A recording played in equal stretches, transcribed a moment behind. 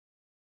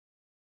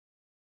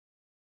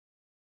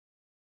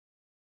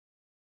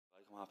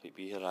I'm happy to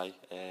be here,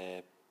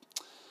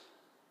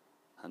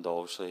 and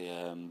obviously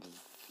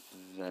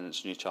then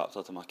it's a new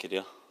chapter to my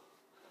career,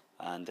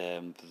 and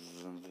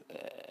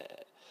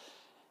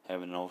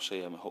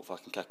obviously hopefully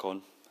I can kick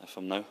on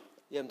from now.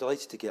 Yeah, I'm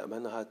delighted to get him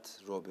in. I had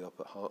Robbie up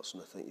at Hearts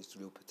and I think he's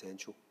real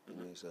potential. You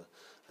know, he's a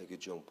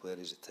good young player.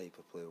 He's the type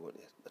of player we want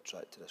to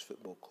attract to this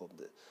football club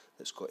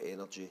that's got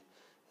energy,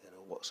 you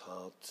know, works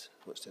hard,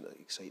 wants to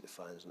excite the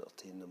fans and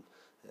entertain them,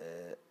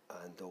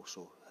 and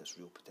also has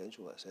real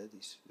potential. Like I said,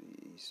 he's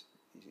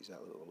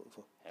exactly what we're looking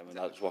for. I mean,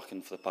 that's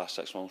working for the past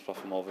 6 months with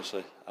him,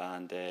 obviously,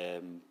 and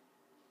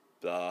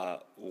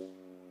that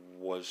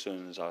was, as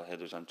soon as I heard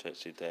he was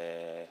interested,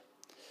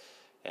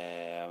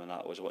 and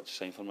that was what to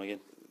sign for him again.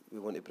 We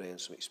want to bring in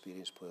some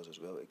experienced players as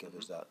well to give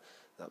us that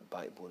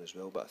backbone as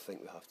well, but I think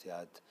we have to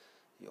add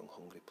young,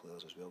 hungry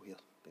players as well here.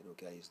 You know,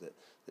 guys that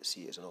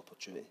see it as an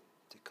opportunity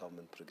to come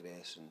and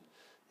progress and,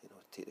 you know,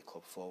 take the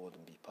club forward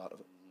and be part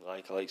of it.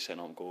 I like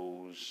setting up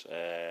goals,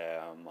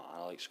 I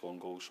like scoring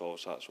goals, so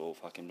that's what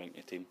I can bring to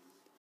the team.